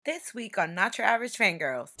This week on Not Your Average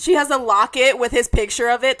Fangirls. She has a locket with his picture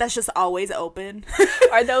of it that's just always open.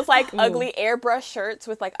 Are those like ugly airbrush shirts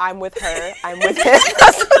with like, I'm with her, I'm with him?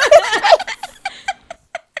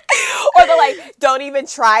 Or the like, don't even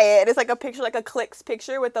try it. It's like a picture, like a clicks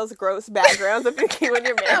picture with those gross backgrounds of you and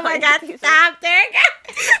your man. Oh my God, stop. There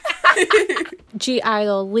you go.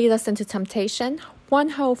 G-Idol lead us into temptation.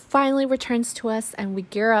 Wonho finally returns to us and we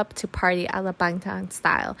gear up to party a la Bangtan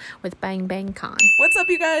style with Bang Bang Con. What's up,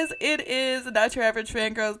 you guys? It is Not Your Average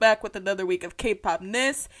Fangirls back with another week of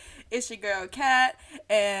K-pop-ness. It's your girl Kat,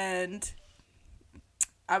 and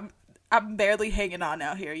I'm barely hanging on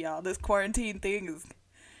out here, y'all. This quarantine thing is...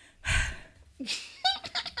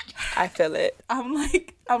 I feel it.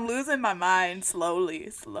 I'm losing my mind slowly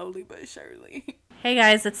but surely. Hey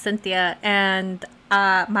guys, it's Cynthia, and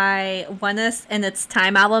my Oneness in Its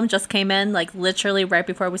Time album just came in, like literally right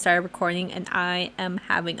before we started recording, and I am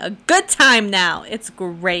having a good time now. It's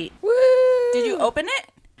great. Woo! Did you open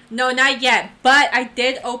it? No, not yet, but I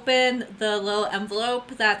did open the little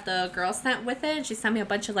envelope that the girl sent with it, and she sent me a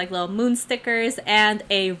bunch of like little moon stickers and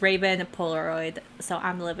a Raven Polaroid, so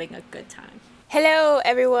I'm living a good time. Hello,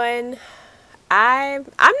 everyone. I'm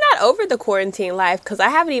not over the quarantine life because I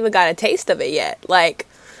haven't even got a taste of it yet. Like,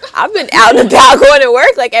 I've been out and about going to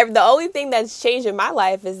work. Like, the only thing that's changed in my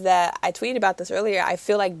life is that I tweeted about this earlier. I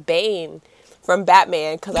feel like Bane from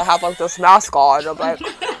Batman because I have like this mask on. I'm like,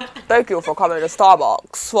 thank you for coming to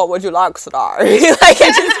Starbucks. What would you like today? Like,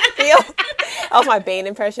 I just feel that was my Bane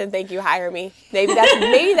impression. Thank you, hire me. Maybe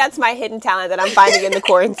that's my hidden talent that I'm finding in the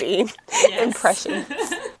quarantine. Yes. Impressions.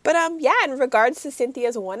 But yeah, in regards to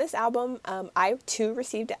Cynthia's Oneness album, I too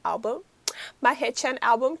received an album. My Haechan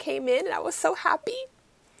album came in and I was so happy.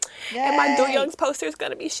 Yay. And my Do Young's poster is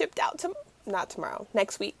going to be shipped out not tomorrow,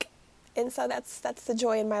 next week. And so that's the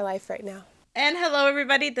joy in my life right now. And hello,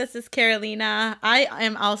 everybody. This is Carolina. I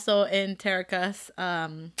am also in Terika's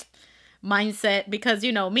mindset because,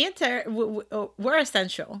 you know, me and Terika, we're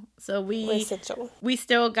essential. So we're essential. We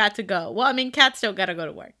still got to go. Well, I mean, Kat still got to go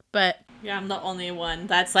to work, but... Yeah, I'm the only one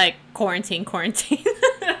that's like quarantine.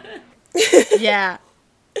 Yeah.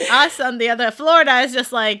 Us on the other, Florida is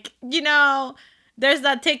just like, you know, there's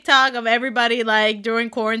that TikTok of everybody like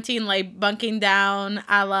during quarantine, like bunking down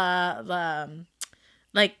a la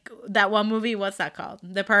like that one movie, what's that called?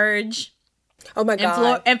 The Purge. Oh my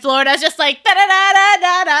God. And Florida's just like, da da da da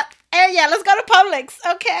da da. And yeah, let's go to Publix.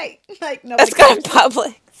 Okay. Like, nobody Let's go to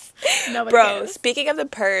Publix. Nobody Bro, cares. Speaking of the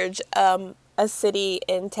Purge, a city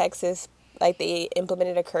in Texas, like, they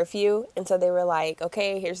implemented a curfew, and so they were like,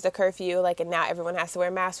 okay, here's the curfew, like, and now everyone has to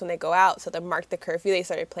wear masks when they go out. So to mark the curfew, they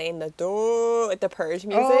started playing the Purge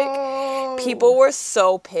music. Oh. People were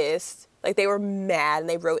so pissed. Like, they were mad, and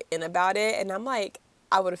they wrote in about it, and I'm like,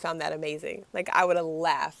 I would have found that amazing. Like, I would have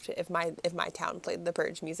laughed if my town played the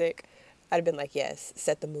Purge music. I'd have been like, yes,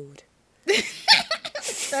 set the mood.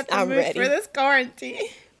 Set the mood ready for this quarantine.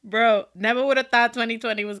 Bro, never would have thought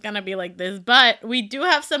 2020 was going to be like this. But we do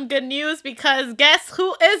have some good news because guess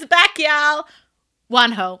who is back, y'all?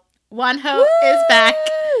 Wonho. Wonho is back.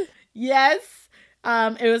 Yes.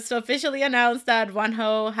 It was officially announced that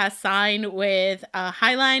Wonho has signed with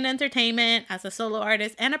Highline Entertainment as a solo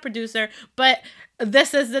artist and a producer. But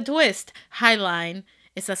this is the twist. Highline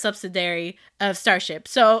is a subsidiary of Starship.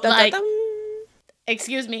 So,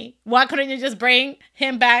 excuse me, why couldn't you just bring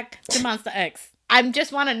him back to Monsta X? I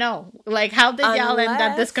just want to know, like, how did y'all end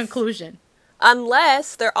at this conclusion?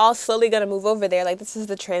 Unless they're all slowly going to move over there. Like, this is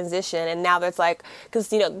the transition. And now there's like,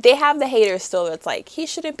 because, you know, they have the haters still. That's like, he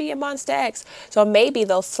shouldn't be in Monsta X. So maybe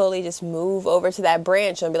they'll slowly just move over to that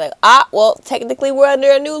branch and be like, well, technically we're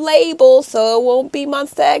under a new label, so it won't be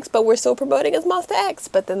Monsta X, but we're still promoting as Monsta X.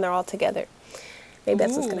 But then they're all together. Maybe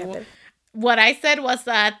that's what's going to happen. What I said was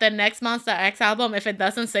that the next Monsta X album, if it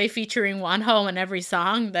doesn't say featuring Wonho in every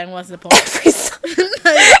song, then what's the point?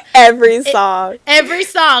 Every song. Every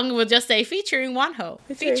song will just say featuring Wonho.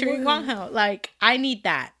 Featuring Wonho. Like, I need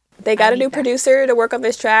that. They got a new producer to work on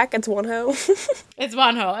this track. It's Wonho. It's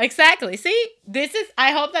Wonho. Exactly. See,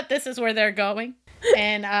 I hope that this is where they're going.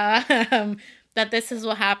 And that this is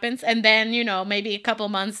what happens. And then, you know, maybe a couple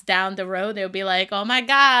months down the road, they'll be like, oh my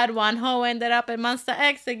God, Wonho ended up in Monsta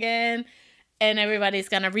X again. And everybody's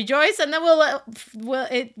going to rejoice. And then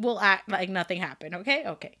we'll act like nothing happened.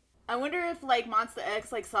 Okay. I wonder if, like, Monsta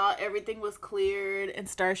X, like, saw everything was cleared and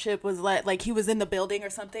Starship was, like he was in the building or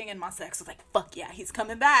something, and Monsta X was like, fuck yeah, he's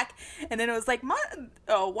coming back. And then it was like,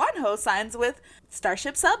 Wonho signs with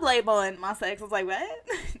Starship sub-label, and Monsta X was like, what?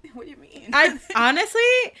 What do you mean?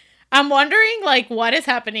 I'm wondering, like, what is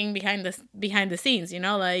happening behind the scenes, you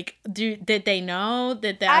know? Like, did they know?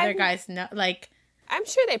 Did the other guys know? Like... I'm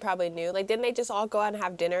sure they probably knew. Like, didn't they just all go out and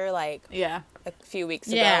have dinner, like, Yeah. a few weeks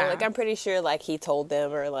ago? Yeah. Like, I'm pretty sure, like, he told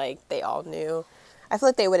them or, like, they all knew. I feel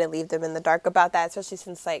like they wouldn't leave them in the dark about that, especially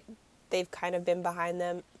since, like, they've kind of been behind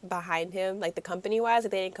him, like, the company-wise.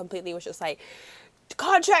 Like, they didn't completely was just like,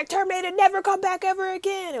 contract terminated, never come back ever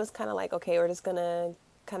again. It was kind of like, okay, we're just gonna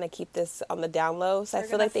kind of keep this on the down low. So I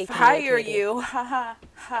feel like they hire you. Ha ha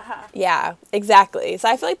ha ha. Yeah, exactly. So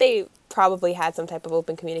I feel like they probably had some type of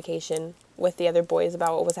open communication with the other boys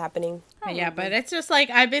about what was happening. Yeah, but it's just like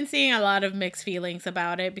I've been seeing a lot of mixed feelings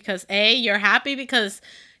about it because you're happy because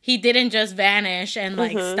he didn't just vanish and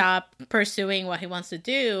like stop pursuing what he wants to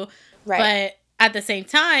do. Right. But at the same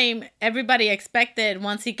time, everybody expected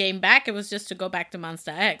once he came back, it was just to go back to Monsta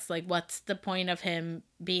X. Like, what's the point of him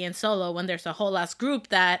being solo when there's a whole ass group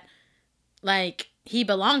that, like, he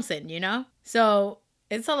belongs in, you know? So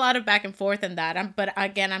it's a lot of back and forth in that. But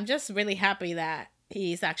again, I'm just really happy that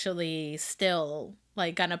he's actually still,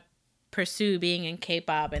 like, gonna pursue being in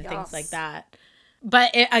K-pop and things like that. But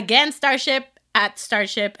again, Starship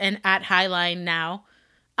and at Highline now.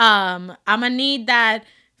 I'm gonna need that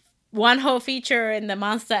Wonho feature in the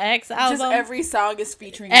Monsta X album. Just every song is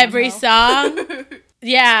featuring every Wonho. song.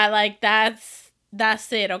 Yeah, like that's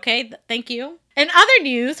it. Okay, thank you. In other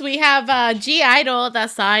news, we have G Idol that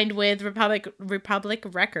signed with Republic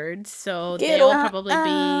Records, so they will probably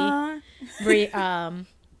be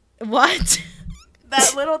what?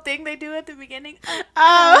 That little thing they do at the beginning.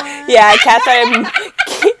 Oh, Yeah, Kat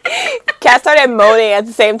started moaning at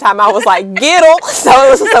the same time. I was like, "Giddle!" So it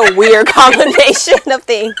was just a weird combination of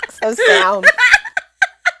things, of sound.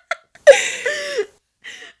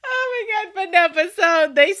 oh my god! But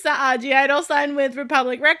so they saw G Idol signed with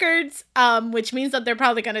Republic Records, which means that they're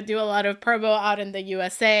probably gonna do a lot of promo out in the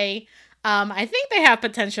USA. I think they have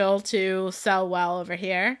potential to sell well over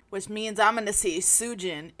here. Which means I'm gonna see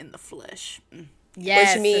Soojin in the flesh.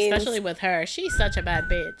 Yes, Which means- especially with her. She's such a bad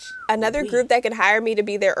bitch. Another group that could hire me to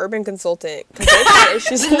be their urban consultant because they've had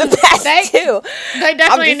issues in the past too. They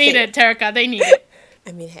definitely just need saying. it, Terika. They need it.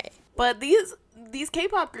 I mean, hey, But these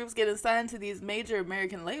K-pop groups getting signed to these major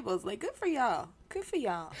American labels, like, good for y'all. Good for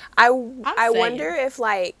y'all. I saying. wonder if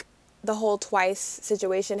like the whole Twice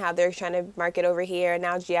situation, how they're trying to market over here, and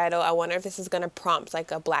now G Idol. I wonder if this is gonna prompt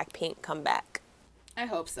like a Blackpink comeback. I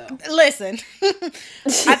hope so. Listen,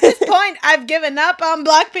 at this point, I've given up on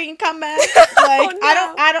Blackpink comeback. Like,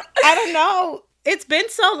 no. I don't know. It's been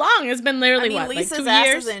so long. It's been literally I mean, what, Lisa's like 2 ass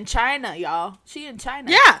years? is in China, y'all. She in China.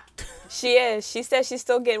 Yeah. She is. She said she's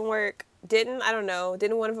still getting work. Didn't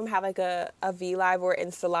one of them have like a V Live or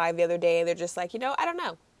Insta Live the other day? And they're just like, I don't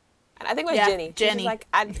know. And I think it was Yeah, Jenny. She's Jenny. like,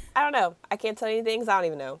 I don't know. I can't tell you anything 'cause I don't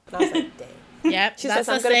even know. And I was like, dang. Yep. She That's says,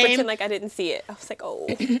 I'm the going to same. pretend like I didn't see it. I was like, oh.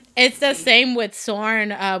 It's the same with Sorn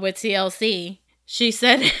with CLC. She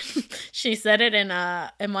said it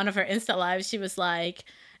in one of her Insta lives. She was like,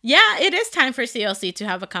 "Yeah, it is time for CLC to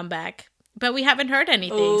have a comeback, but we haven't heard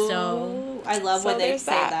anything." So I love So when they there's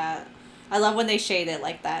say that. I love when they shade it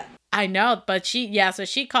like that. I know, but so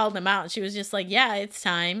she called them out. She was just like, "Yeah, it's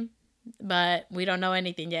time, but we don't know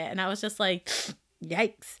anything yet." And I was just like,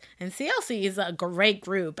 yikes. And CLC is a great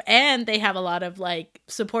group, and they have a lot of like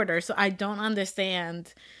supporters. So I don't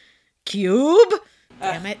understand. Cube,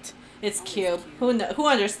 damn it. It's Cube. Who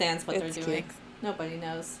understands what It's they're doing? Cube. Nobody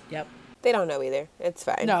knows. Yep. They don't know either. It's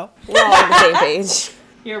fine. No. We're all on the same page.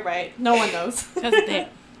 You're right. No one knows.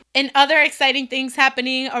 And other exciting things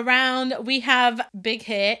happening around, we have Big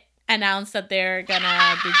Hit announced that they're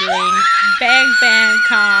gonna be doing Bang Bang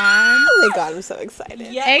Con. Oh my god, I'm so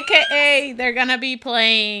excited. Yeah. AKA, they're gonna be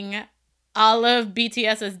playing all of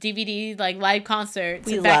BTS's DVD like live concerts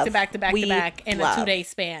We back love. to back to back We to back in love. a 2-day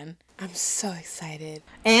span. I'm so excited.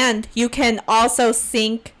 And you can also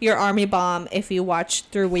sync your army bomb if you watch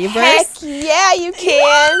through Weverse. Heck yeah, you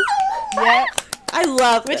can. Yep. I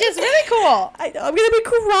love Which it. is really cool. I'm gonna be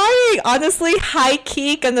crying. Honestly, high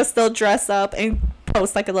key gonna still dress up and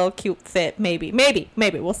post like a little cute fit. Maybe.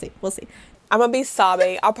 We'll see. I'm gonna be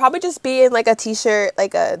sobbing. I'll probably just be in like a t-shirt,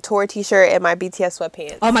 like a tour t-shirt and my BTS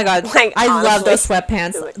sweatpants. Oh my god, Like, I love honestly. those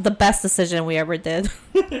sweatpants. The best decision we ever did.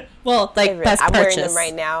 Well, like Favorite. best I'm purchase. wearing them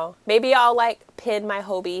right now. Maybe I'll like pin my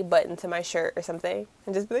Hobie button to my shirt or something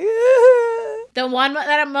and just be like, The one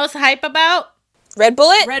that I'm most hype about. Red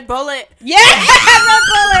Bullet? Red Bullet. Yeah, Red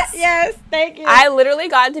Bullet. Yes, thank you. I literally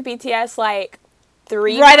got into BTS like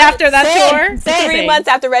 3 right months- after that tour. Same. 3 months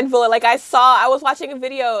after Red Bullet. Like I was watching a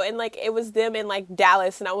video and like it was them in like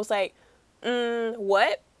Dallas and I was like,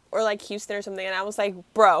 what? Or like Houston or something and I was like,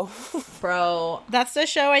 bro. Bro, That's the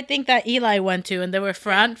show I think that Eli went to, and they were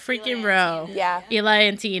front freaking row. Yeah. Eli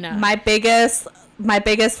and Tina. my biggest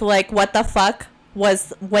like what the fuck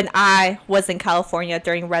was when I was in California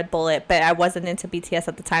during Red Bullet, but I wasn't into BTS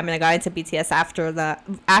at the time, and I got into BTS after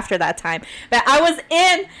that time. But I was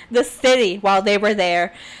in the city while they were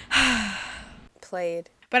there. Played.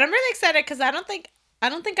 But I'm really excited because I don't think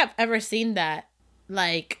I've ever seen that,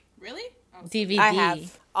 like, Really? Oh, DVD. I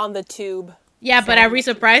have on the tube. Yeah, but are we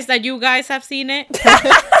surprised that you guys have seen it?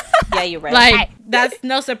 Yeah, you're right. Like, that's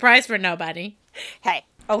no surprise for nobody. Hey.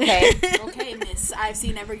 Okay. okay, miss. I've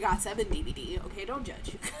seen every GOT7 DVD. Okay, don't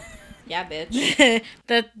judge. Yeah, bitch.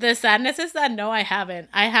 The sadness is that no, I haven't.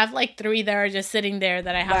 I have like 3 that are just sitting there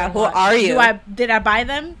that I haven't. Wow, who watched. are you? Did I buy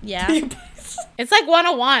them? Yeah. It's like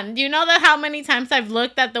 101. Do you know that how many times I've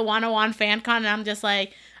looked at the 101 fan con and I'm just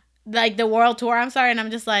like the world tour, I'm sorry, and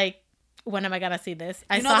I'm just like, when am I gonna see this?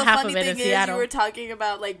 I saw half of it in Seattle. You were talking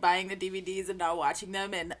about like buying the DVDs and not watching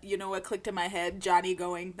them, and you know what clicked in my head? Johnny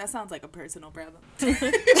going, that sounds like a personal problem. Wow.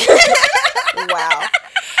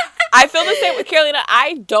 I feel the same with Carolina.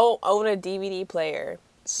 I don't own a DVD player,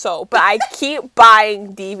 but I keep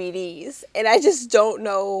buying DVDs, and I just don't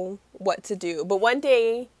know what to do. But one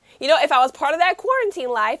day, you know, if I was part of that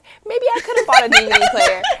quarantine life, maybe I could have bought a DVD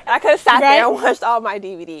player, and I could have sat there and watched all my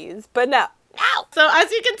DVDs. But no. So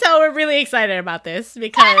as you can tell, we're really excited about this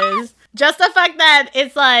because just the fact that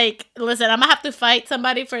it's like, listen, I'm gonna have to fight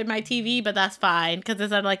somebody for my TV, but that's fine because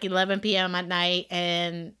it's at like 11 p.m. at night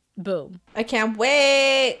and boom. I can't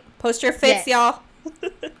wait. Post your fits, y'all.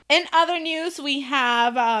 In other news, we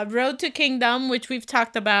have Road to Kingdom, which we've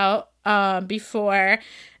talked about before.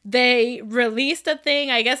 They released a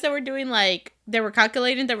thing. I guess they were doing like, they were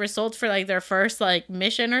calculating the results for like their first like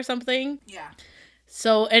mission or something. Yeah.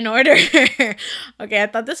 So in order, okay, I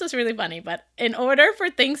thought this was really funny, but in order for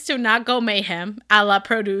things to not go mayhem, a la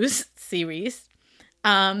Produce series,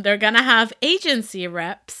 they're going to have agency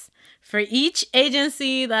reps for each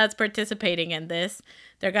agency that's participating in this.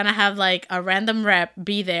 They're going to have like a random rep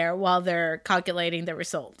be there while they're calculating the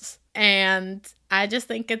results. And I just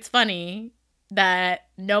think it's funny that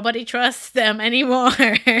nobody trusts them anymore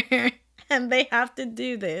and they have to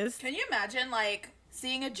do this. Can you imagine like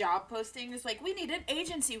seeing a job posting is like, we need an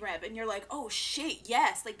agency rep, and you're like, oh shit,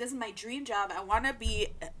 yes, like this is my dream job. I want to be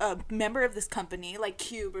a member of this company, like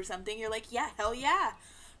Cube or something. You're like, yeah, hell yeah,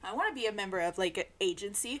 I want to be a member of like an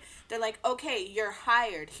agency. They're like, okay, you're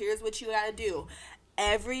hired. Here's what you gotta do.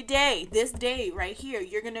 Every day, this day right here,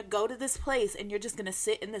 you're gonna go to this place and you're just gonna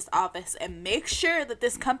sit in this office and make sure that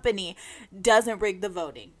this company doesn't rig the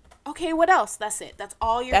voting. Okay, what else? That's it. That's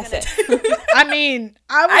all you're gonna do. I mean,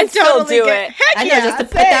 I would I'd still totally do get, it. Heck I know, yeah, just to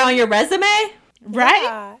put that on your resume. right?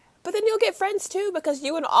 Yeah. But then you'll get friends too, because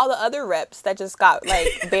you and all the other reps that just got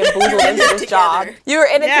like bamboozled into this job, you were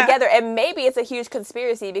in it together. And maybe it's a huge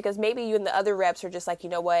conspiracy because maybe you and the other reps are just like, you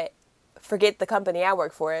know what? Forget the company I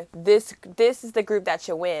work for. This is the group that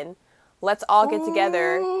should win. Let's all get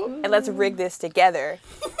together and let's rig this together.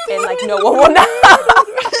 And like no one will know.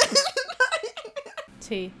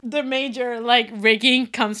 The major like rigging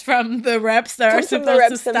comes from the reps that are supposed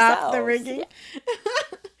to stop the rigging. Yeah.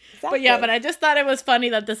 Exactly. But yeah, but I just thought it was funny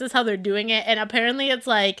that this is how they're doing it. And apparently it's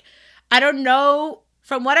like, I don't know,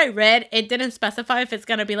 from what I read, it didn't specify if it's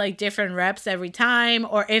going to be like different reps every time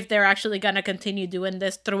or if they're actually going to continue doing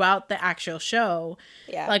this throughout the actual show.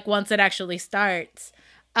 Yeah. Like once it actually starts.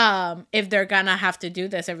 If they're gonna have to do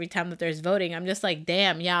this every time that there's voting. I'm just like,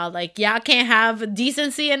 damn, y'all can't have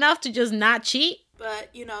decency enough to just not cheat. But,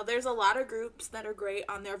 you know, there's a lot of groups that are great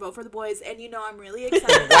on their Vote for the Boys, and, you know, I'm really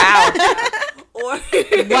excited. Wow.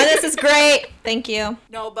 This is great. Thank you.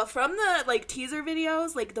 No, but from the, like, teaser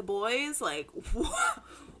videos, like, the boys, like,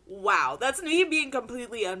 wow. That's me being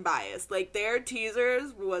completely unbiased. Like, their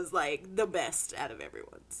teasers was, like, the best out of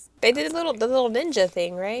everyone's. They did the little ninja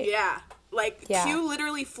thing, right? Yeah. Like, Yeah. Q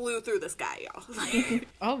literally flew through the sky, y'all. Like,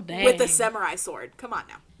 Oh, dang. with the samurai sword. Come on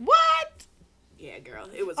now. What? Yeah, girl.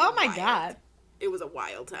 It was Oh, my wild. God. It was a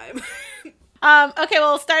wild time. Okay,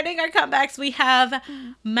 well, starting our comebacks, we have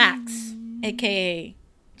Max, aka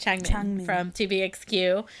Changmin from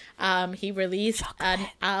TVXQ. He released an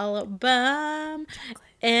album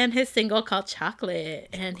and his single called Chocolate,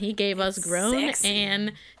 and he gave us Grown Sexy.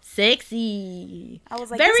 and Sexy. I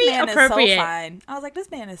was like, very this man appropriate. is so fine. I was like,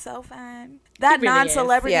 this man is so fine. That really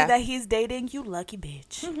non-celebrity is. Yeah. that he's dating, you lucky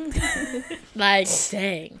bitch. Like,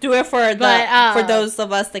 dang. Do it for But, for those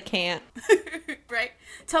of us that can't. Right?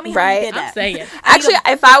 Tell me how you did that. I'm saying. Actually,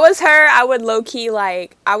 if I was her, I would low key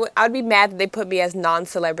like I would be mad that they put me as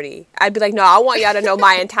non-celebrity. I'd be like, no, I want y'all to know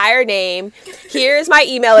my entire name. Here's my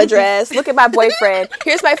email address. Look at my boyfriend.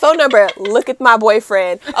 Here's my phone number. Look at my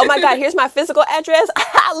boyfriend. Oh my God, here's my physical address.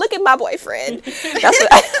 Look at my boyfriend. That's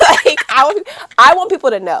what like. I want people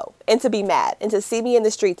to know and to be mad and to see me in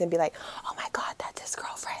the streets and be like, oh my God, that's his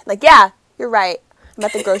girlfriend. Like, yeah, you're right. I'm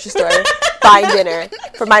at the grocery store buying dinner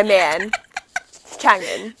for my man.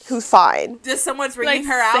 Changmin, who's fine. Just someone's ringing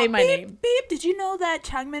her say out. my Beep, name. beep. Did you know that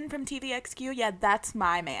Changmin from TVXQ? Yeah, that's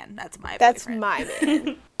my man. That's my That's boyfriend. my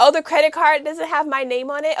man. Oh, the credit card doesn't have my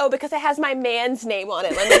name on it? Oh, because it has my man's name on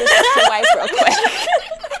it. Let me just swipe real quick.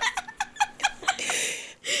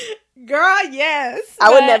 Girl, yes.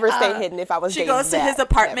 I would never stay hidden if I was She dating goes to that. his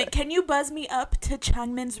apartment. Never. Can you buzz me up to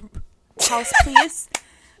Changmin's house, please?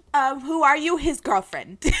 Who are you? His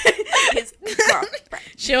girlfriend. His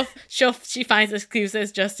girlfriend. She finds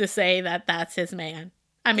excuses just to say that that's his man.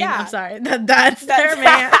 I mean, Yeah. I'm sorry, that's her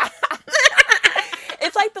man.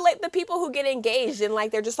 It's like the people who get engaged and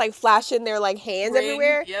like they're just like flashing their like hands Ring,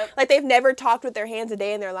 everywhere. yep. Like they've never talked with their hands a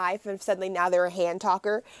day in their life and suddenly now they're a hand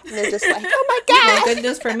talker and they're just like, oh my Well, God. good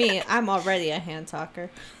news for me. I'm already a hand talker.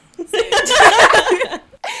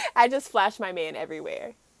 I just flash my man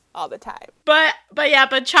everywhere all the time. But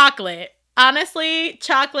Chocolate. Honestly,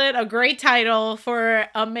 Chocolate, a great title for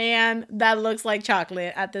a man that looks like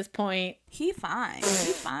chocolate at this point. He fine. He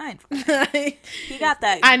fine. What He got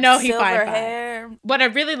that I know he silver fine. hair. I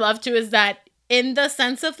really love too is that in the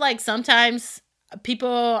sense of like sometimes people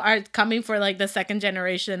are coming for like the second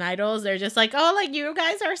generation idols. They're just like, oh, like you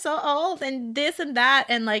guys are so old and this and that.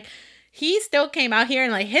 And like he still came out here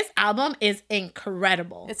and like his album is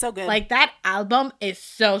incredible. It's so good. Like that album is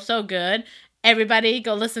so good. Everybody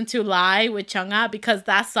go listen to Lie with Chungha because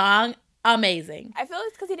that song amazing. I feel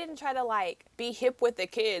it's because he didn't try to like be hip with the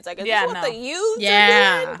kids. Like, is Yeah, this what no. the youths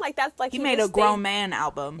Yeah. are doing? Like that's like He made a just grown stayed- man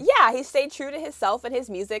album. Yeah, he stayed true to himself and his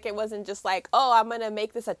music. It wasn't just like, oh, I'm gonna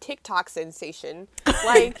make this a TikTok sensation.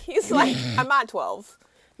 Like he's like, I'm not 12.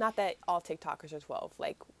 Not that all TikTokers are 12.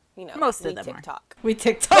 Like, you know, Most of we them are. TikTok. We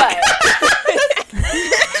TikTok.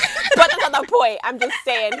 But that's not the point. I'm just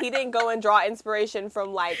saying he didn't go and draw inspiration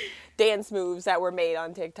from like dance moves that were made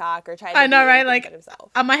on TikTok or try to I know, be right? anything Like but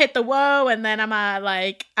himself. I'm gonna hit the whoa and then I'm gonna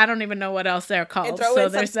like I don't even know what else they're called. And throw so in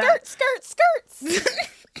some there's that. skirts.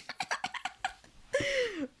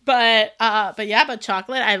 But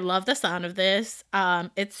Chocolate, I love the sound of this.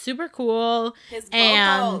 It's super cool. His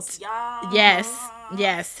and vocals.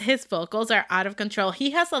 yes, his vocals are out of control.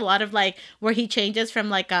 He has a lot of like where he changes from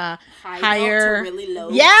like a High note higher to really low.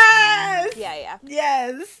 Yes. Yeah.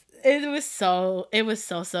 Yes. It was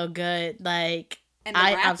so good. Like And the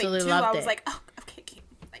I rapping, absolutely too, loved I was it. like, oh, okay,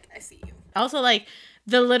 like I see you. Also, like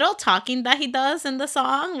the little talking that he does in the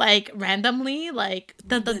song, like randomly, like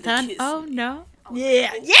dun dun dun. kiss Oh me. no!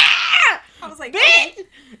 Yeah, yeah. I was like, Bitch! okay.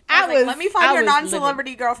 I was like, let me find I your was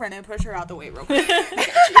non-celebrity girlfriend and push her out the way real quick.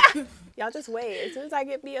 Y'all just wait. As soon as I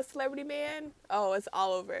get me a celebrity man, oh, it's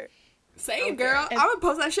all over. Same, girl. I'm gonna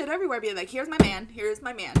post that shit everywhere, being like, here's my man, here's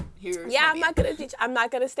my man, here's Yeah, my I'm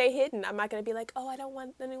not gonna stay hidden. I'm not gonna be like, oh, I don't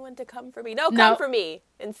want anyone to come for me. No, come No. for me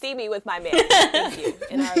and see me with my man. Thank you.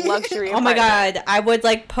 In our luxury. Oh my apartment. God. I would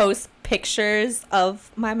like post pictures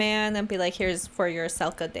of my man and be like, here's for your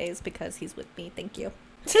Selka days because he's with me. Thank you.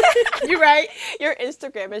 You're right. Your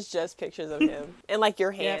Instagram is just pictures of him and like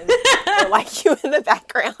your hands or like you in the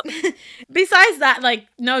background. Besides that, like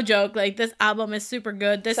no joke, like this album is super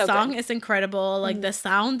good. This So song good. is incredible. Like the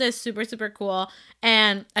sound is super cool.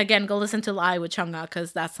 And again, go listen to Lie with Chungha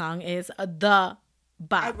because that song is the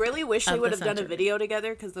bop. I really wish of they the would have done a century. video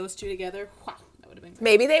together because those two together, wow, that would have been great.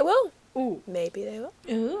 Maybe they will. Ooh. Maybe they will.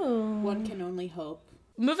 Ooh. One can only hope.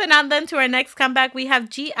 Moving on then to our next comeback, we have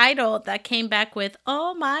G Idol that came back with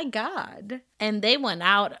Oh My God. And they went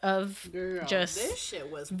out of Girl, just this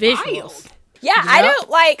shit was visuals. wild. Yeah, I Yep. don't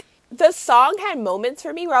like the song had moments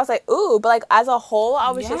for me where I was like, ooh, but like as a whole,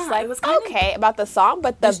 I was Yeah, just like, it was kinda okay about the song,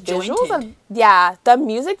 but the disjointed. visuals of the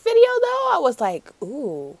music video though, I was like,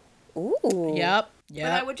 ooh. Yep. But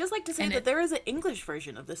I would just like to say that there is an English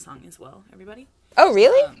version of this song as well, everybody. Oh,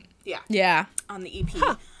 really? Yeah. On the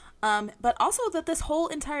EP. But also that this whole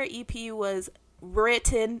entire EP was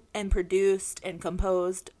written and produced and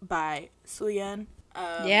composed by Suyeon.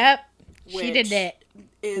 Yep. She which did it.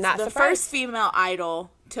 Is Not the surprised. first female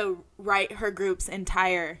idol to write her group's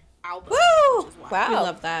entire album. Woo! Which is wild. Wow. We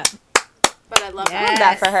love that. But I love Yeah. that.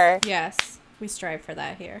 That for her. Yes. We strive for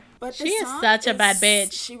that here. But She this is song such a bad is-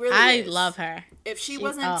 bitch. She really I is. love her. If she She-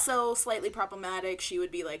 wasn't oh. so slightly problematic, she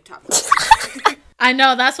would be like top. I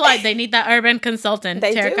know, that's why they need that urban consultant.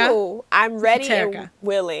 They Terica? do. I'm ready Terica. and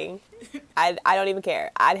willing. I don't even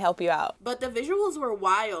care. I'd help you out. But the visuals were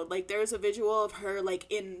wild. Like, there's a visual of her, like,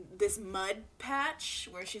 in this mud patch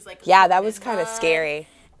where she's, like... Yeah, that was kind of scary.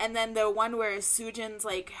 And then the one where Sujin's,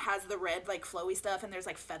 like, has the red, like, flowy stuff and there's,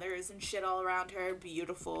 like, feathers and shit all around her.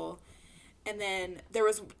 Beautiful. And then there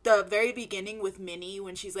was the very beginning with Minnie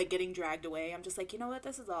when she's, like, getting dragged away. I'm just like, you know what?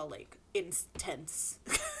 This is all, like, intense.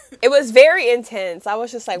 It was very intense. I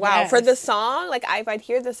was just like, wow. Yes. For the song, like, I'd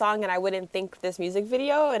hear the song and I wouldn't think this music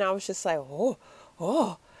video. And I was just like,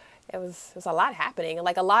 oh. It was a lot happening. And,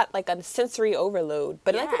 like, a sensory overload.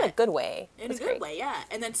 But, like, in a good way. In a good way, yeah.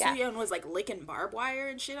 And then Suyeon was, like, licking barbed wire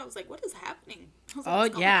and shit. I was like, what is happening? I was like,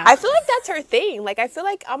 what's going on? I feel like that's her thing. Like, I feel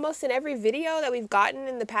like almost in every video that we've gotten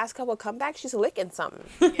in the past couple of comebacks, she's licking something.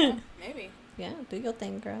 Yeah, maybe. Yeah, do your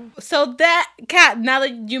thing, girl. So that, Kat, now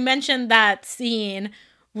that you mentioned that scene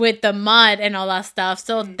with the mud and all that stuff,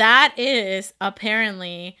 so that is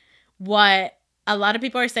apparently what a lot of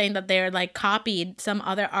people are saying, that they're like copied some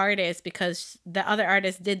other artists because the other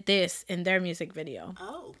artists did this in their music video.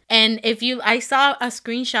 Oh. And I saw a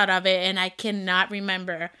screenshot of it and I cannot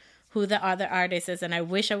remember who the other artist is, and I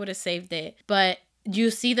wish I would have saved it. But you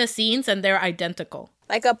see the scenes and they're identical.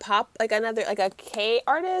 Like a pop, like a K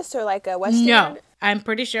artist or like a Western? No, I'm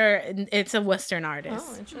pretty sure it's a Western artist.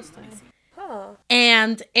 Oh, interesting.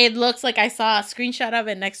 And it looks like I saw a screenshot of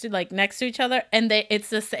it next to each other, and it's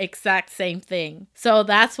the exact same thing. So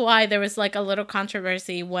that's why there was like a little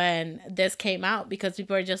controversy when this came out, because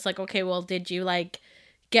people are just like, okay, well, did you like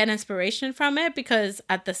get inspiration from it? Because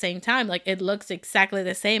at the same time, like, it looks exactly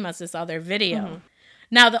the same as this other video. Mm-hmm.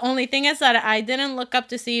 Now, the only thing is that I didn't look up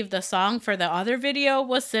to see if the song for the other video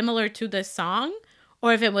was similar to this song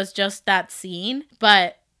or if it was just that scene.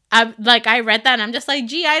 But I read that and I'm just like,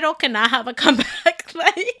 G-Idol cannot have a comeback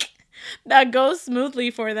like that goes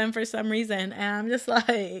smoothly for them for some reason. And I'm just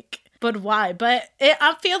like, but why? But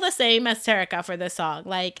I feel the same as Terica for this song.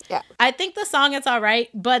 Like, yeah. I think the song is all right,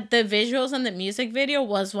 but the visuals and the music video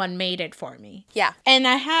was what made it for me. Yeah. And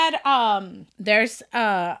I had, there's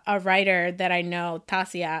a writer that I know,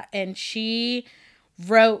 Tasia, and she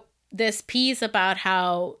wrote this piece about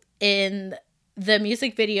how in the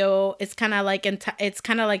music video, it's kind of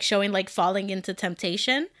like showing like falling into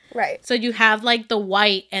temptation. Right. So you have like the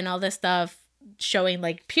white and all this stuff showing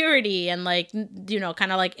like purity and like, you know,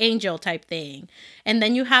 kind of like angel type thing. And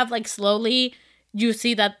then you have like slowly you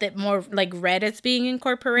see that the more like red is being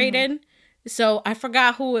incorporated. Mm-hmm. So I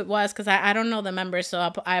forgot who it was because I don't know the members,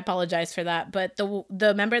 so I apologize for that. But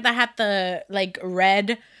the member that had the like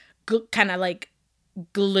red kind of like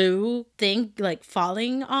glue thing like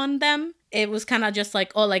falling on them, it was kind of just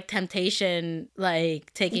like, oh, like temptation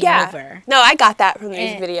like taking over. No, I got that from the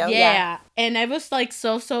music video. Yeah. And it was like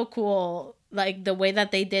so cool, like the way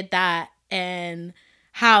that they did that, and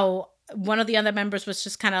how one of the other members was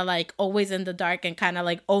just kind of like always in the dark and kind of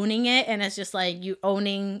like owning it. And it's just like you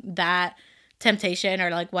owning that temptation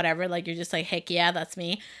or like whatever, like you're just like, heck yeah, that's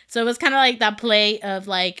me. So it was kind of like that play of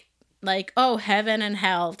like, oh, heaven and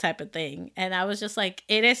hell type of thing. And I was just like,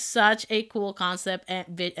 it is such a cool concept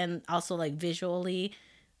and also like visually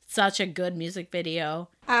such a good music video.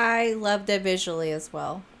 I loved it visually as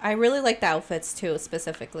well. I really like the outfits too,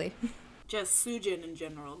 specifically. Just Sujin in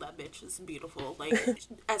general, that bitch is beautiful. Like,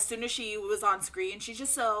 as soon as she was on screen, she's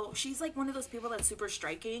like one of those people that's super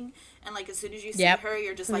striking. And like, as soon as you see her,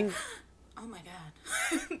 you're just like, oh my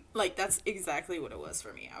God. Like, that's exactly what it was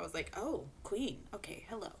for me. I was like, oh, queen. Okay,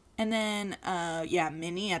 hello. And then,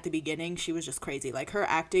 Minnie at the beginning, she was just crazy. Like, her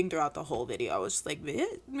acting throughout the whole video, I was just like,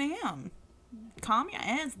 ma'am, calm your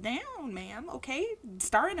ass down, ma'am. Okay,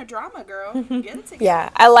 star in a drama, girl. Get it together. Yeah,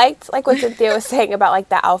 I liked, like, what Cynthia was saying about, like,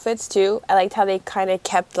 the outfits, too. I liked how they kind of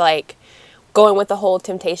kept, like, going with the whole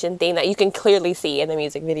temptation thing that you can clearly see in the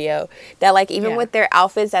music video. That, like, even with their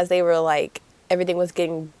outfits, as they were, like, everything was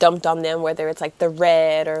getting dumped on them, whether it's, like, the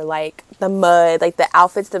red or, like, the mud, like, the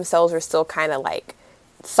outfits themselves were still kind of, like,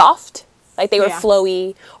 soft, like they were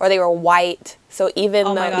flowy or they were white, so even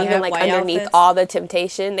like underneath all the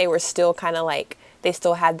temptation, they were still kind of like, they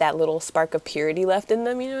still had that little spark of purity left in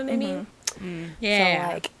them, you know what I mean? Yeah.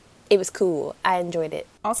 So like, it was cool. I enjoyed it.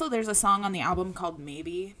 Also, there's a song on the album called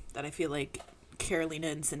Maybe that I feel like Carolina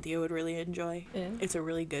and Cynthia would really enjoy. It's a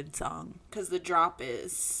really good song because the drop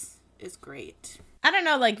is great. I don't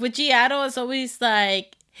know, like with G-Idol, it's always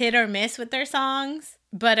like hit or miss with their songs.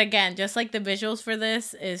 But again, just like the visuals for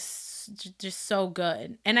this is just so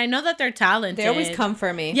good. And I know that they're talented. They always come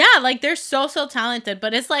for me. Yeah, like they're so talented.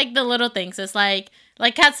 But it's like the little things. It's like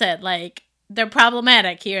Kat said, like they're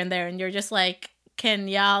problematic here and there. And you're just like, can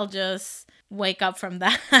y'all just wake up from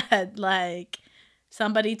that? Like,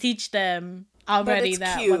 Somebody teach them already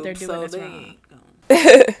that Cube, what they're doing so is they wrong.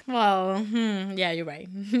 ain't Well, yeah, you're right.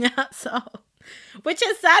 Yeah, so, which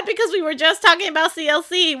is sad because we were just talking about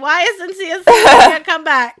CLC. Why isn't CLC making a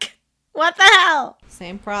comeback? What the hell?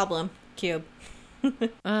 Same problem. Cube.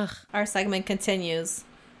 Ugh. Our segment continues.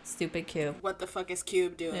 Stupid Cube. What the fuck is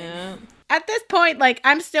Cube doing? Yeah. At this point, like,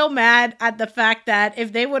 I'm still mad at the fact that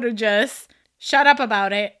if they would have just shut up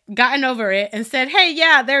about it, gotten over it, and said, hey,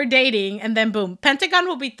 yeah, they're dating, and then boom, Pentagon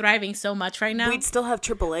will be thriving so much right now. We'd still have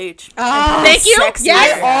Triple H. Oh, Thank you. Sexy.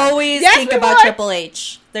 Yes. I always Yes, think we about would. Triple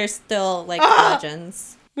H. They're still like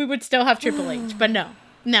legends. We would still have Triple H, but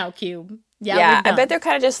no, Cube. Yeah, Yeah, we're I done. bet they're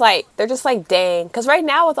kind of just like, dang. Because right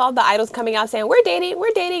now with all the idols coming out saying, we're dating,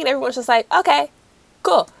 and everyone's just like, okay,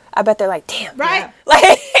 cool. I bet they're like, damn. Right? Yeah.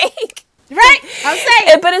 Like, Right? I'm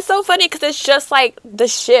saying. but it's so funny because it's just like the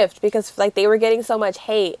shift because like they were getting so much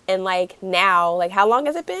hate and like now, like how long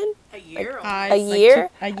has it been? A year. A year?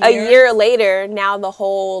 A year later, now the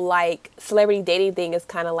whole like celebrity dating thing is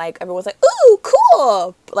kind of like everyone's like, ooh,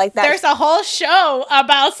 cool. Like that. There's a whole show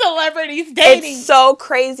about celebrities dating. It's so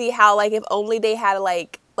crazy how like if only they had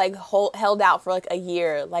held out for like a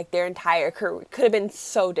year, like their entire career could have been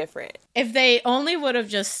so different. If they only would have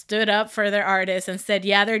just stood up for their artists and said,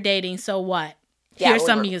 yeah, they're dating, so what? Yeah, Here's we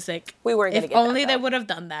some were- music. we weren't gonna If get that, only they though. would have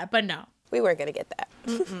done that, but no. We weren't gonna get that.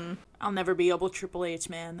 I'll never be able Triple H,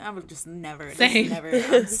 man. I would just never. Same. Never. I'm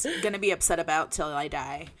just gonna be upset about till I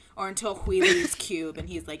die. Or until Hui leaves Cube and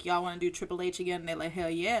he's like, y'all want to do Triple H again? And they're like, hell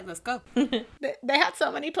yeah, let's go. They had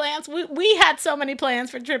so many plans. We had so many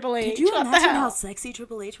plans for Triple H. Could you What the imagine hell? how sexy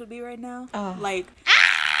Triple H would be right now? Like,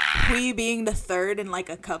 Hui being the third in like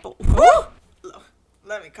a couple.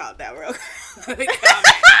 Let me calm down, bro. Let me calm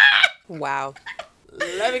down. Wow.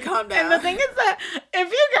 Let me calm down. And the thing is that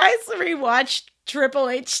if you guys rewatch Triple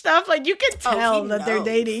H stuff, like you can tell he that they're knows.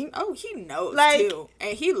 dating. Oh, he knows Like, too,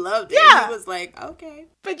 and he loved it. yeah. He was like, okay.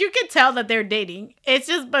 But you can tell that they're dating. It's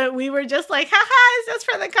just, but we were just like, haha, it's just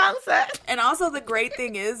for the concept. And also the great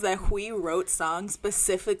thing is that Hui wrote songs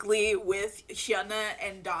specifically with Hyuna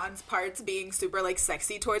and Dawn's parts being super like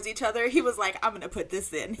sexy towards each other. He was like, I'm gonna put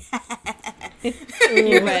this in.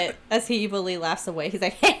 You're right. As he evilly laughs away, he's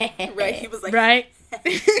like, Right? He was like, Right?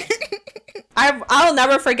 I'll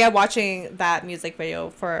never forget watching that music video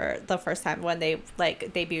for the first time when they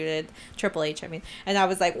like debuted Triple H. I mean, and I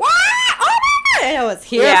was like, what? Oh my god! And I was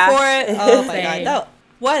here Yeah. for it. Oh my Same. god! No,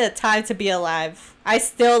 what a time to be alive! I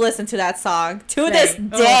still listen to that song to this Same.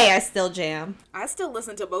 day. I still jam. I still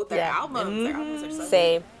listen to both their Yeah. albums. Their albums are so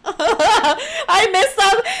Same. I miss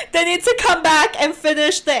them. They need to come back and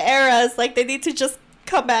finish the eras. Like they need to just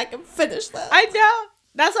come back and finish them. I know.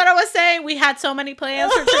 That's what I was saying. We had so many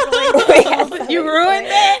plans for Triple H. You ruined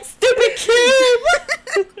it. Stupid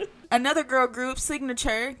Cube. Another girl group,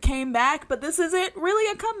 Signature, came back, but this isn't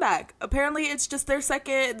really a comeback. Apparently, it's just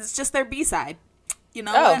their B-side. You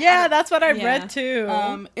know? Oh. And Yeah, that's what I Yeah. read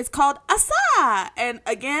too. it's called Asa. And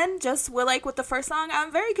again, just with the first song,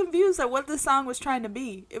 I'm very confused at what this song was trying to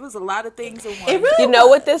be. It was a lot of things in one. It really You know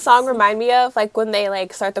what this song remind me of? Like when they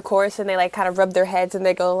like start the chorus and they like kind of rub their heads and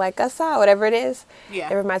they go like "asa," whatever it is. Yeah.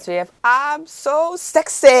 It reminds me of "I'm so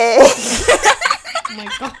sexy." Oh my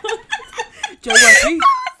god. Joe Lucky. Wait,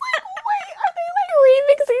 are they like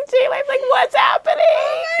remixing J-Life? Like what's happening?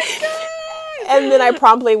 And then I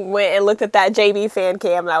promptly went and looked at that JB fan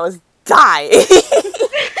cam and I was dying.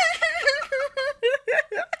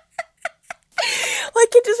 Like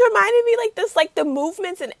it just reminded me like this, like the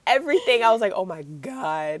movements and everything. I was like, oh my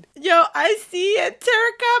god. Yo, I see it,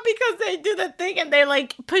 Turka, because they do the thing and they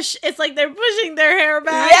like push. It's like they're pushing their hair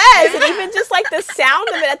back. Yes, and even just like the sound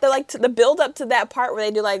of it at the like to the build up to that part where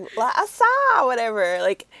they do like la asa whatever.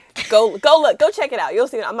 Like go look, go check it out. You'll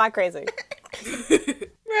see it. I'm not crazy.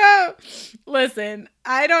 Bro, listen,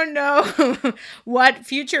 I don't know what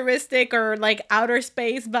futuristic or like outer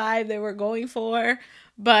space vibe they were going for,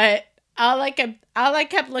 but all I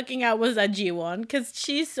kept looking at was a G1 because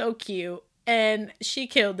she's so cute and she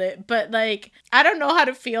killed it. But like, I don't know how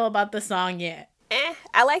to feel about the song yet.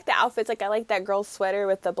 I like the outfits. Like I like that girl's sweater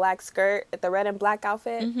with the black skirt, the red and black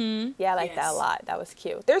outfit. Mm-hmm. Yeah, I like that a lot. That was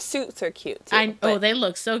cute. Their suits are cute too. They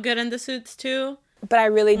look so good in the suits too. But I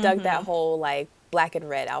really dug that whole like black and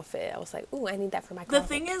red outfit. I was like, ooh, I need that for my closet. The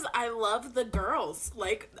thing is, I love the girls.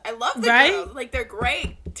 Like, I love the Right? girls. Like, they're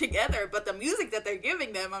great together, but the music that they're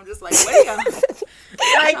giving them, I'm just like,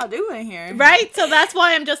 what are y'all doing here? Right? So that's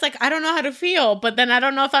why I'm just like, I don't know how to feel. But then I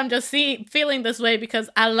don't know if I'm just feeling this way because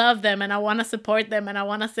I love them and I want to support them and I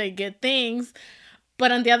want to say good things.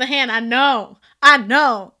 But on the other hand, I know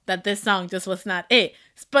that this song just was not it.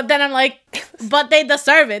 But then I'm like, but they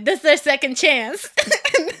deserve it. This is their second chance.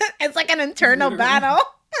 It's like an internal battle.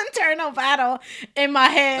 Internal battle in my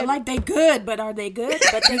head. Like, they good, but are they good?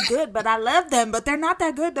 But they good, but I love them, but they're not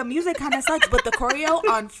that good. The music kind of sucks, but the choreo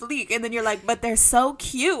on fleek. And then you're like, but they're so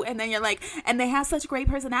cute. And then you're like, and they have such great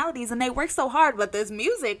personalities, and they work so hard. But this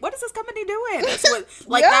music, what is this company doing? That's what,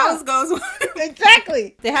 like, that goes.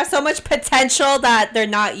 Exactly. They have so much potential that they're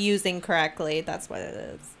not using correctly. That's what it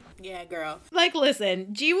is. Yeah, girl. Like,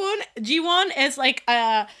 listen, G1 is like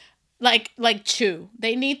like Chew.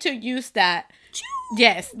 They need to use that.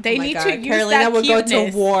 Yes, they need to use Carolina that would cuteness. go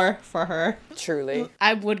to war for her. Truly.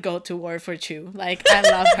 I would go to war for Chew. Like, I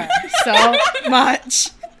love her so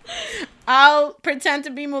much. I'll pretend to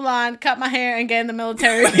be Mulan, cut my hair, and get in the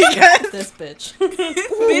military because This bitch.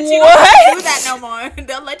 Bitch, you don't have to do that no more.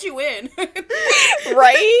 They'll let you in.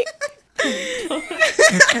 Right?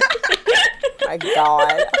 My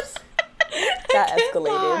God. That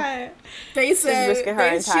escalated. They said, risking her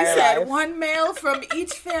she entire said life. one male from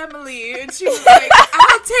each family, and she was like,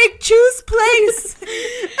 "I'll take Chew's place."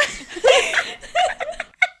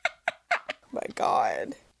 My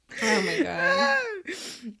God. Oh my god.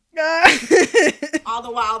 All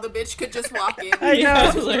the while, the bitch could just walk in. I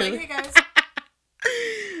know. Just like, hey guys.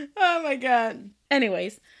 Oh my God.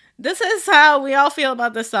 Anyways, this is how we all feel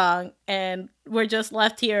about the song, and we're just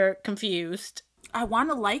left here confused. I want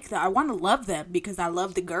to like them. I want to love them because I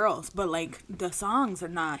love the girls, but like the songs are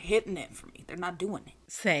not hitting it for me. They're not doing it.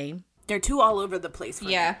 Same. They're too all over the place for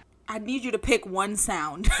me. I need you to pick one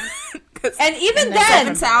sound. And even then,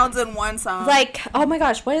 7 sounds in one song. like, oh my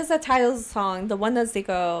gosh, what is the title of the song? The one that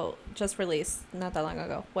Zico just released not that long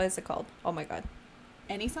ago. What is it called? Oh my god.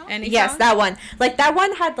 Any song? Yes, song? that one. Like, that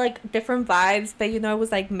one had, like, different vibes, but, you know, it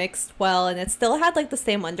was, like, mixed well, and it still had, like, the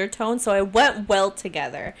same undertone, so it went well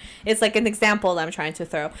together. It's, like, an example that I'm trying to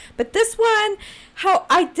throw. But this one, how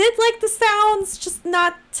I did like the sounds, just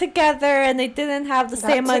not together, and they didn't have the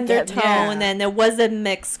same undertone, and it wasn't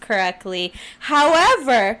mixed correctly.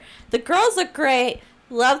 However, the girls look great.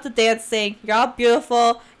 Love the dancing. You're all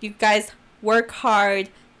beautiful. You guys work hard.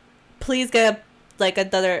 Please get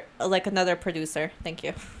another producer. Thank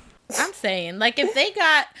you. I'm saying, like, if they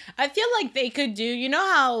got, I feel like they could do, you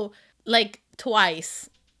know how, like, Twice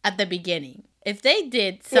at the beginning, if they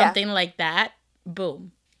did something like that,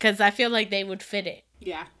 boom. Because I feel like they would fit it.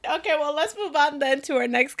 Yeah. Okay, well, let's move on then to our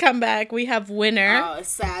next comeback. We have Winner, Oh,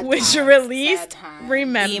 sad which times, released, sad times.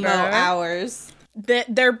 remember, Emo hours.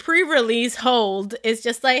 their pre-release hold is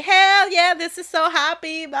just like, hell yeah, this is so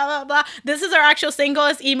happy, blah, blah, blah. This is our actual single.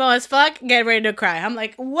 It's emo as fuck. Get ready to cry. I'm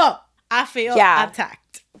like, whoa, I feel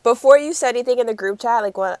attacked. Before you said anything in the group chat,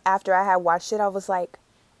 like after I had watched it, I was like,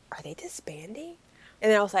 are they disbanding?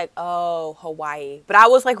 And then I was like, oh, Hawaii. But I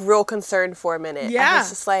was like real concerned for a minute. Yeah. I was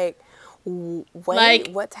just like, wait, Like,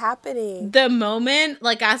 what's happening? The moment,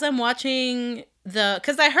 like, as I'm watching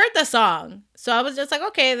because I heard the song, so I was just like,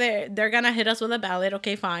 okay, they're gonna hit us with a ballad,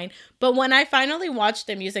 okay, fine. But when I finally watched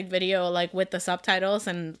the music video, like, with the subtitles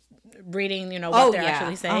and reading, you know, what they're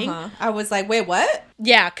actually saying, I was like, wait, what?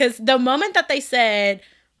 yeah, because the moment that they said,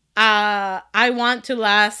 I want to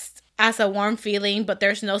last as a warm feeling, but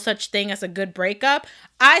there's no such thing as a good breakup,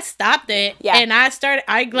 I stopped it, and I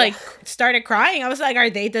started crying. I was like, are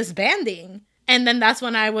they disbanding? And then that's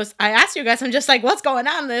when I asked you guys, I'm just like, what's going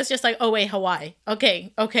on? And it's just like, oh, wait, Hawaii.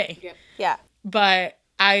 Okay. Yep. Yeah. But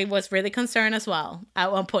I was really concerned as well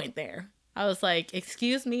at one point there. I was like,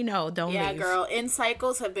 excuse me, no, don't leave. Yeah, girl.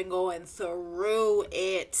 In-Cycles have been going through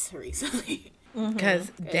it recently.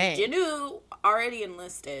 Because, dang. Jinu already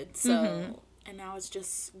enlisted, so... And now it's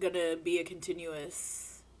just gonna be a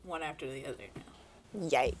continuous one after the other now.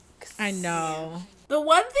 Yikes. I know. The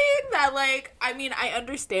one thing that, like, I mean, I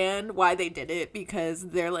understand why they did it because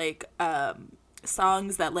they're, like,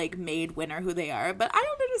 songs that, like, made Winner who they are, but I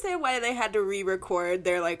don't understand why they had to re-record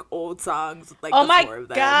their, like, old songs, like, Oh the my four of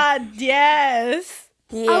them. God, yes.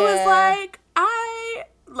 Yeah. I was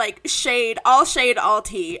like, shade, all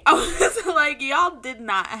tea. I was like, y'all did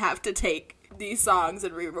not have to take these songs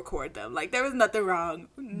and re-record them. Like, there was nothing wrong.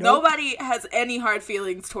 Nobody has any hard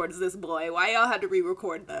feelings towards this boy. Why y'all had to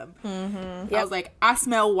re-record them? I was like, I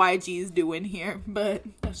smell YG's doing here, but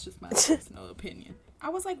that's just my personal opinion. I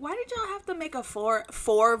was like, why did y'all have to make a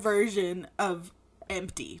four version of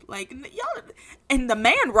Empty? Like, y'all, and the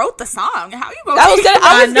man wrote the song. How you gonna?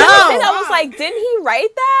 I was know. like, didn't he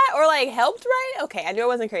write that or like helped write? Okay, I knew it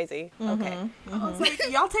wasn't crazy. Okay. I was like,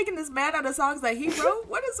 y'all taking this man out of songs that he wrote?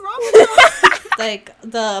 What is wrong with y'all? Like,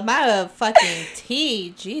 the amount of fucking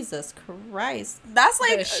tea, Jesus Christ. That's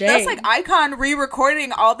like Icon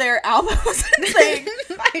re-recording all their albums and saying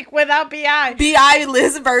Like, without B.I. B.I.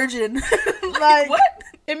 Liz Virgin. Like, what?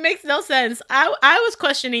 It makes no sense. I was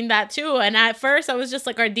questioning that too, and at first I was just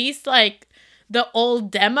like, are these like the old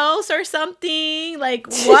demos or something? Like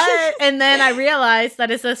what? And then I realized that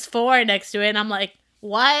it says 4 next to it, and I'm like,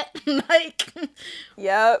 what? Like,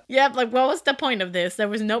 Yep. like what was the point of this? There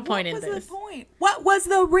was no point in this. What was the point? What was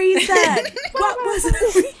the reason? What was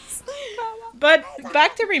the reason? But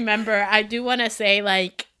back to Remember, I do want to say,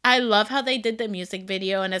 like, I love how they did the music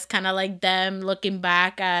video, and it's kind of like them looking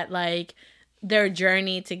back at like their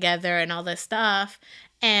journey together and all this stuff.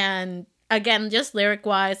 And again, just lyric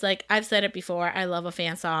wise, like I've said it before, I love a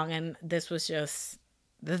fan song, and this was just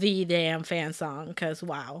the damn fan song, because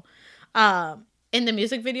wow. In the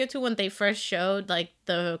music video too, when they first showed like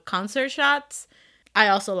the concert shots, I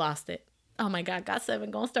also lost it. Oh my god,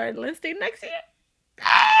 GOT7 gonna start enlisting next year.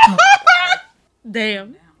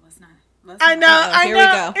 Damn. I know. Here we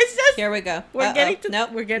go. It's just here we go. We're getting to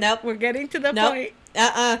nope. We're getting to the point.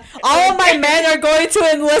 All of my men are going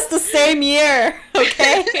to enlist the same year.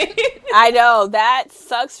 Okay. I know that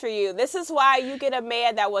sucks for you. This is why you get a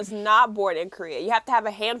man that was not born in Korea. You have to have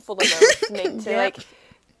a handful of those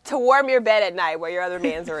to warm your bed at night, where your other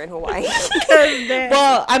mans are in Hawaii.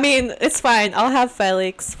 Well, I mean, it's fine. I'll have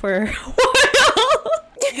Felix for a while.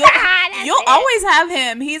 You'll always have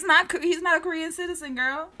him. He's not a Korean citizen,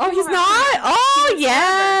 girl. Oh, he's not? Oh,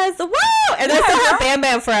 yes. Woo! And I still have Bam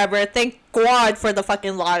Bam forever. Thank God for the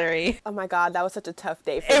fucking lottery. Oh my God, that was such a tough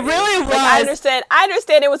day for me. It really was. Like, I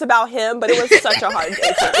understand it was about him, but it was such a hard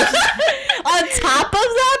day for me. On top of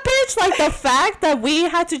that, bitch, like the fact that we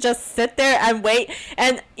had to just sit there and wait,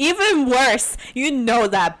 and even worse, you know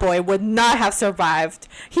that boy would not have survived.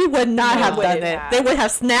 He would not have done it. They would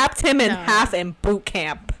have snapped him in half in boot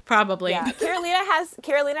camp. Probably. Yeah.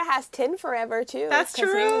 Carolina has 10 forever too. That's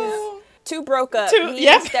true. Two broke up.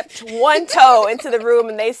 He stepped one toe into the room,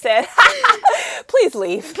 and they said, "Please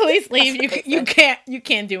leave. Please leave. You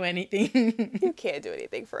can't do anything. You can't do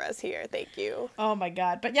anything for us here. Thank you." Oh my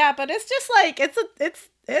God. But it's just like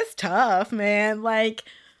it's tough, man. Like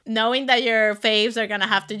knowing that your faves are gonna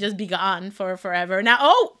have to just be gone for forever.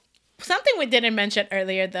 Now, something we didn't mention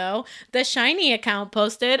earlier though, the SHINee account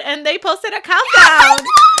posted, and they posted a countdown.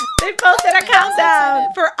 They posted a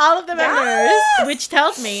countdown for all of the members, which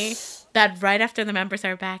tells me that right after the members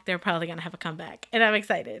are back, they're probably going to have a comeback. And I'm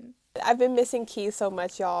excited. I've been missing Key so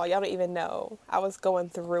much, y'all. Y'all don't even know. I was going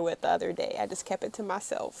through it the other day. I just kept it to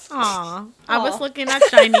myself. Aw. I was looking at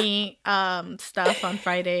SHINee stuff on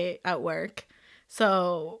Friday at work.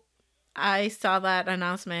 So I saw that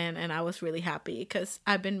announcement, and I was really happy because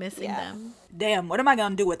I've been missing them. Damn, what am I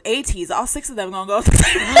going to do with ATs? All 6 of them going to go.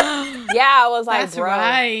 Yeah, I was like, that's bro.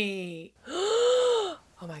 right.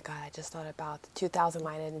 Oh my God, I just thought about the 2000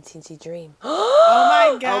 Line and TNT Dream.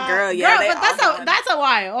 Oh my God. Oh girl, yeah. But that's a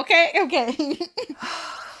while, okay?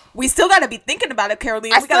 We still got to be thinking about it,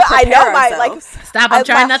 Carolina. I know Stop, I'm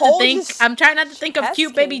trying not to think of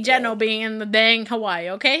cute baby Jeno being in the dang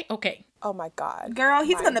Hawaii, okay? Okay. Oh my God. Girl,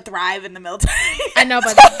 he's going to thrive in the military. I know,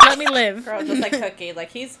 but let me live. Girl, just like Cookie.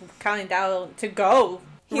 Like, he's counting down to go.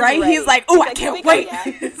 Right? He's like, oh, I can't wait.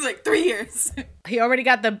 It's like 3 years. He already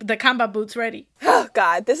got the combat boots ready. Oh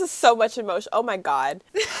God, this is so much emotion. Oh my God.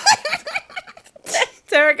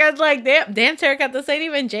 Terika's like, damn, Terika, this ain't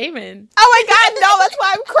even Jamin. Oh my God, no, that's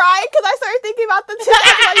why I'm crying, because I started thinking about the 2000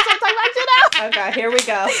 Line. You started talking about Jeno. Okay, here we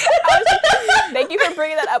go. Thank you for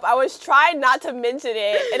bringing that up. I was trying not to mention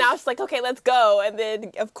it, and I was like, okay, let's go. And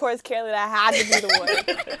then, of course, Carolina had to be the one.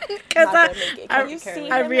 Because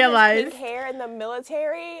I realized pink hair in the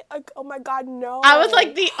military. Like, oh my God, no. I was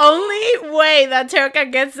like, the only way that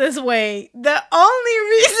Terika gets this way, the only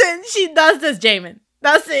reason she does this, Jamin.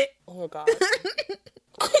 That's it. Oh God.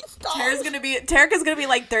 Terika's gonna be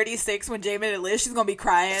like 36 when Jamin enlists. She's gonna be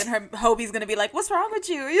crying. Her Hobie's gonna be like, "What's wrong with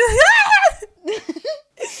you?"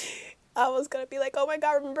 I was gonna be like, "Oh my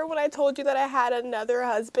God, remember when I told you that I had another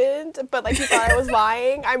husband, but like you thought I was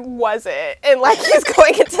lying? I wasn't, and like he's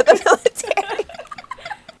going into the military."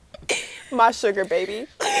 My sugar baby.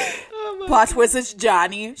 Plot twist is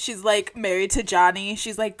Johnny. She's like married to Johnny.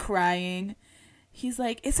 She's like crying. He's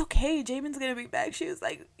like, it's okay. Jamin's gonna be back. She was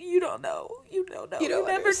like, you don't know. You don't know. You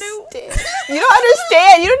never knew. You don't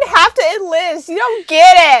understand. You didn't have to enlist. You don't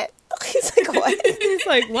get it. He's like, what? He's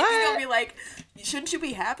like, what? He's gonna be like, shouldn't you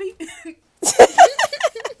be happy?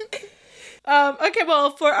 Okay,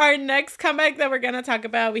 well, for our next comeback that we're gonna talk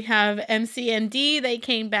about, we have MCND. They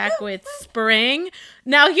came back with Spring.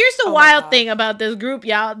 Now, here's the wild thing about this group,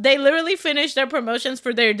 y'all. They literally finished their promotions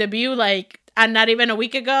for their debut not even a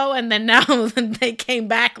week ago, and then now they came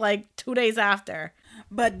back like 2 days after.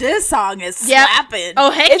 But this song is slapping.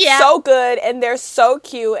 Oh, heck It's yeah. so good, and they're so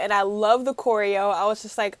cute, and I love the choreo. I was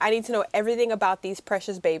just like, I need to know everything about these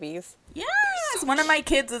precious babies. Yes, one of my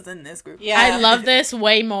kids is in this group. Yeah. I love this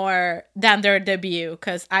way more than their debut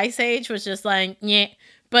because Ice Age was just like, yeah.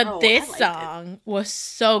 But this song was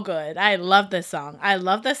so good. I love this song. I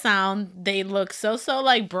love the sound. They look so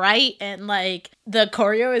like bright, and like the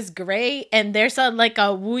choreo is great. And there's like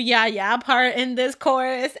a woo ya ya part in this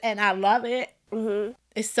chorus, and I love it. Mm-hmm.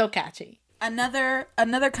 It's so catchy. Another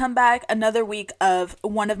comeback, another week of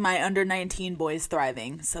one of my under 19 boys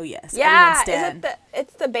thriving. So yes, Yeah, stand.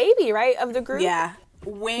 it's the baby, right, of the group? Yeah.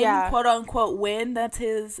 Win, quote unquote, Win. That's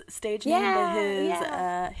his stage name,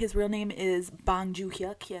 but his real name is Bang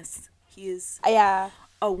Joo-hyuk. Yes, he is a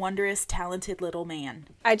wondrous, talented little man.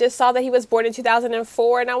 I just saw that he was born in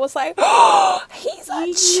 2004, and I was like, oh, he's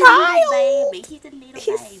a child. He's a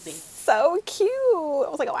little baby. So cute. I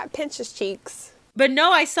was like, oh, I pinched his cheeks. But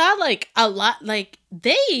no, I saw like a lot. Like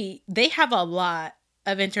they have a lot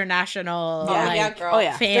of international girl.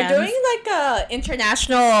 fans. They're doing like a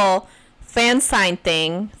international fan sign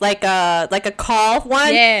thing, like a call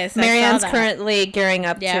one. Yes, Marianne's I saw that. currently gearing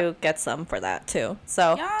up to get some for that too.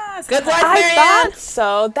 So Yes, good luck, I Marianne. thought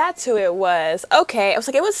so. That's who it was. Okay. I was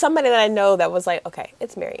like, it was somebody that I know that was like, okay,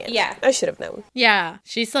 it's Marianne. Yeah. I should have known. Yeah,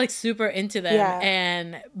 she's like super into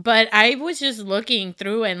them. But I was just looking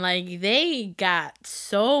through and like they got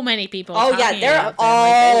so many people. Oh yeah, talking they're about them.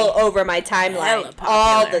 all Like, over my timeline Hella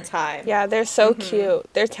all popular. the time. Yeah, they're so cute.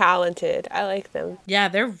 They're talented. I like them. yeah,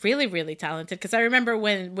 they're really, really talented. Because I remember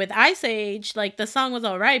when with Ice Age, like the song was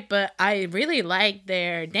all right, but I really liked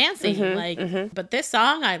their dancing. But this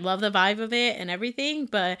song, I love the vibe of it and everything.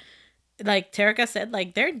 But like Terika said,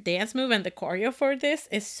 like their dance move and the choreo for this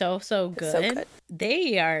is so good. So good.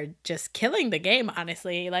 They are just killing the game,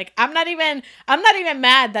 honestly. Like I'm not even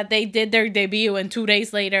mad that they did their debut and 2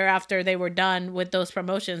 days later after they were done with those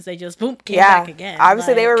promotions, they just boom came back again.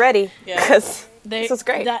 Obviously, they Like, were ready because this was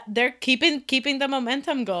great. They're keeping the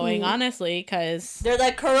momentum going, honestly, because They're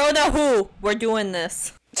like, Corona who? We're doing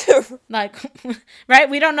this. like right,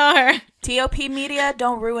 we don't know her. TOP Media,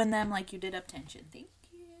 don't ruin them like you did Up Tension. Thank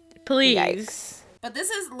you. Please. Yikes. But this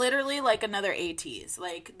is literally like another ATEEZ.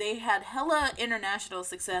 Like they had hella international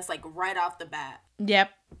success like right off the bat. Yep.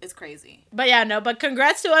 It's crazy. But yeah, no, but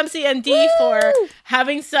congrats to MCND for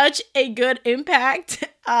having such a good impact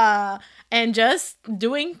and just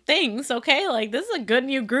doing things, okay? Like this is a good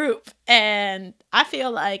new group and I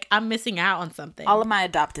feel like I'm missing out on something. All of my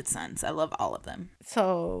adopted sons. I love all of them.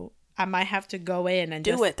 So I might have to go in and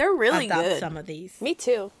Do just it. They're really adopt good. some of these. Me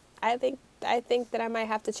too. I think that I might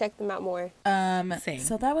have to check them out more. Same.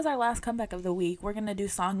 So that was our last comeback of the week. We're gonna do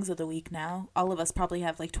songs of the week now. All of us probably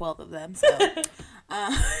have like 12 of them. So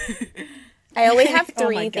I only have Oh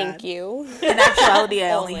 3, my thank God. you. in actuality,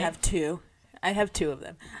 I only have 2. I have 2 of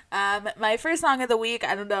them. My first song of the week,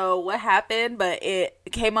 I don't know what happened, but it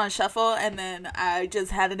came on shuffle and then I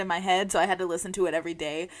just had it in my head, so I had to listen to it every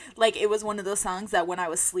day. Like it was one of those songs that when I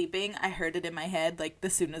was sleeping, I heard it in my head like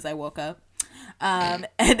as soon as I woke up. And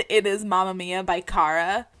it is Mamma Mia by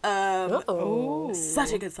Kara.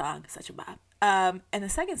 Such a good song, such a bop. And the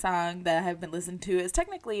second song that I have been listening to is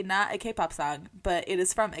technically not a K-pop song, but it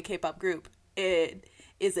is from a K-pop group. It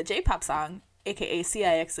is a J-pop song, aka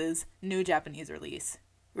CIX's new Japanese release,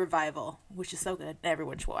 Revival, which is so good.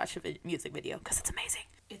 Everyone should watch the music video because it's amazing.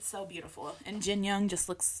 It's so beautiful. And Jin Young just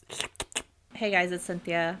looks... Hey guys, it's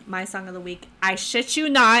Cynthia. My song of the week. I shit you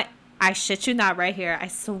not right here. I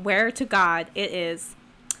swear to God, it is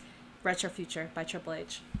Retro Future by Triple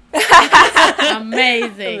H.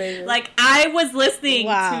 Amazing. Like, I was listening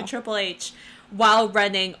Wow. to Triple H while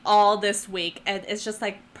running all this week, and it's just,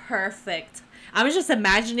 like, perfect. I was just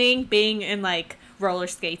imagining being in, like, roller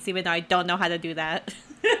skates, even though I don't know how to do that.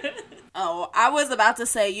 Oh, I was about to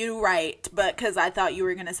say you right, but because I thought you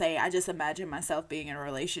were going to say, I just imagine myself being in a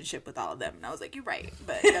relationship with all of them. And I was like, you're right.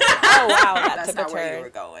 But that's not, Oh wow, that that's took a not where you turn. were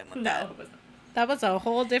going with No, that. it wasn't. That was a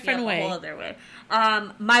whole different way. A whole other way.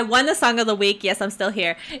 My one song of the week, yes, I'm still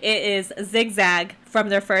here. It is Zigzag from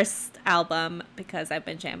their first album because I've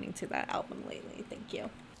been jamming to that album lately. Thank you.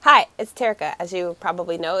 Hi, it's Terika, as you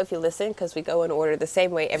probably know if you listen, because we go in order the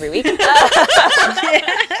same way every week. So,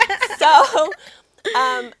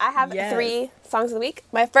 I have Yes. 3 songs of the week.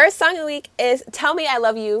 My first song of the week is Tell Me I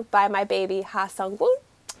Love You by my baby, Ha Sung-woon.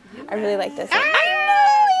 I really like this. I know,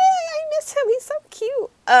 yeah, I miss him. He's so cute.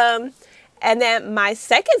 And then my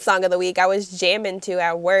second song of the week I was jamming to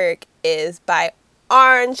at work is by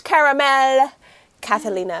Orange Caramel,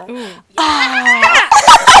 Catalina. I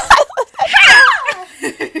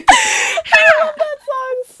love that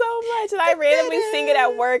song so much. And I randomly sing it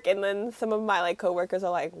at work, and then some of my like coworkers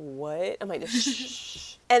are like, "What?" I'm like,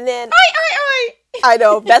 "Shh." And then Oi. I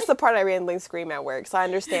know that's the part I randomly scream at work, so I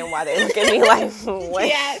understand why they look at me like, "What?"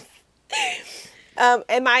 Yes.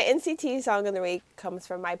 And my NCT song of the week comes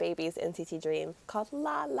from my baby's NCT Dream called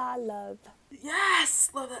 "La La Love."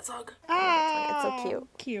 Yes, love that song. It's so cute.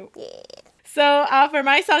 Cute. Yeah. So for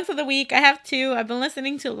my songs of the week, I have two. I've been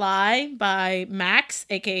listening to Lie by Max,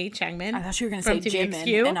 aka Changmin. I thought you were going to say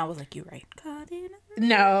Jimin, and I was like, you're right.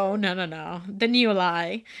 No. The new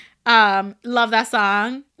Lie. Love that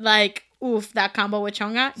song. Like, oof, that combo with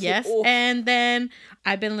Chonga. Yes. Oof. And then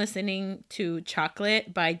I've been listening to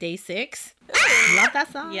Chocolate by Day 6. Love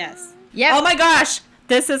that song. Yes. Yes. Oh my gosh.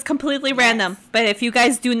 This is completely random, but if you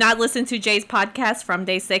guys do not listen to Jay's podcast from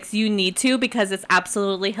Day 6, you need to, because it's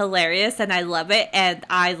absolutely hilarious and I love it and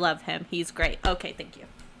I love him. He's great. Okay, thank you.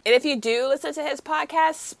 And if you do listen to his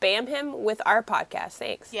podcast, spam him with our podcast.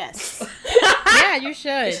 Thanks. Yes. Yeah, you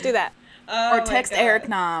should. Just do that. Or text Eric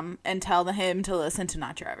Nam and tell him to listen to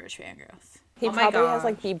Not Your Average Fangirls. He probably has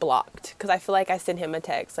like me blocked because I feel like I send him a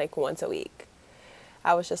text like once a week.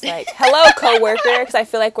 I was just like, hello, coworker, because I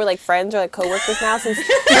feel like we're like friends or like coworkers now since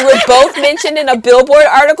we were both mentioned in a Billboard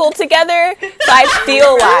article together. So I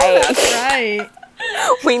feel like Right.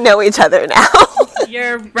 we know each other now.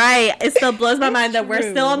 You're right. It still blows my mind that we're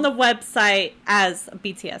still on the website as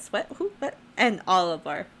BTS. What? And all of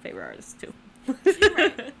our favorite artists too.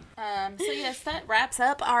 So yes, that wraps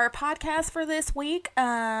up our podcast for this week.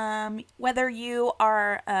 Whether you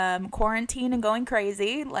are quarantined and going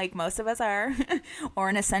crazy, like most of us are, or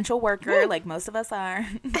an essential worker, like most of us are,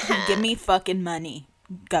 give me fucking money,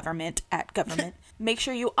 government. Make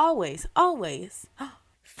sure you always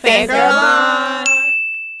Fangirl.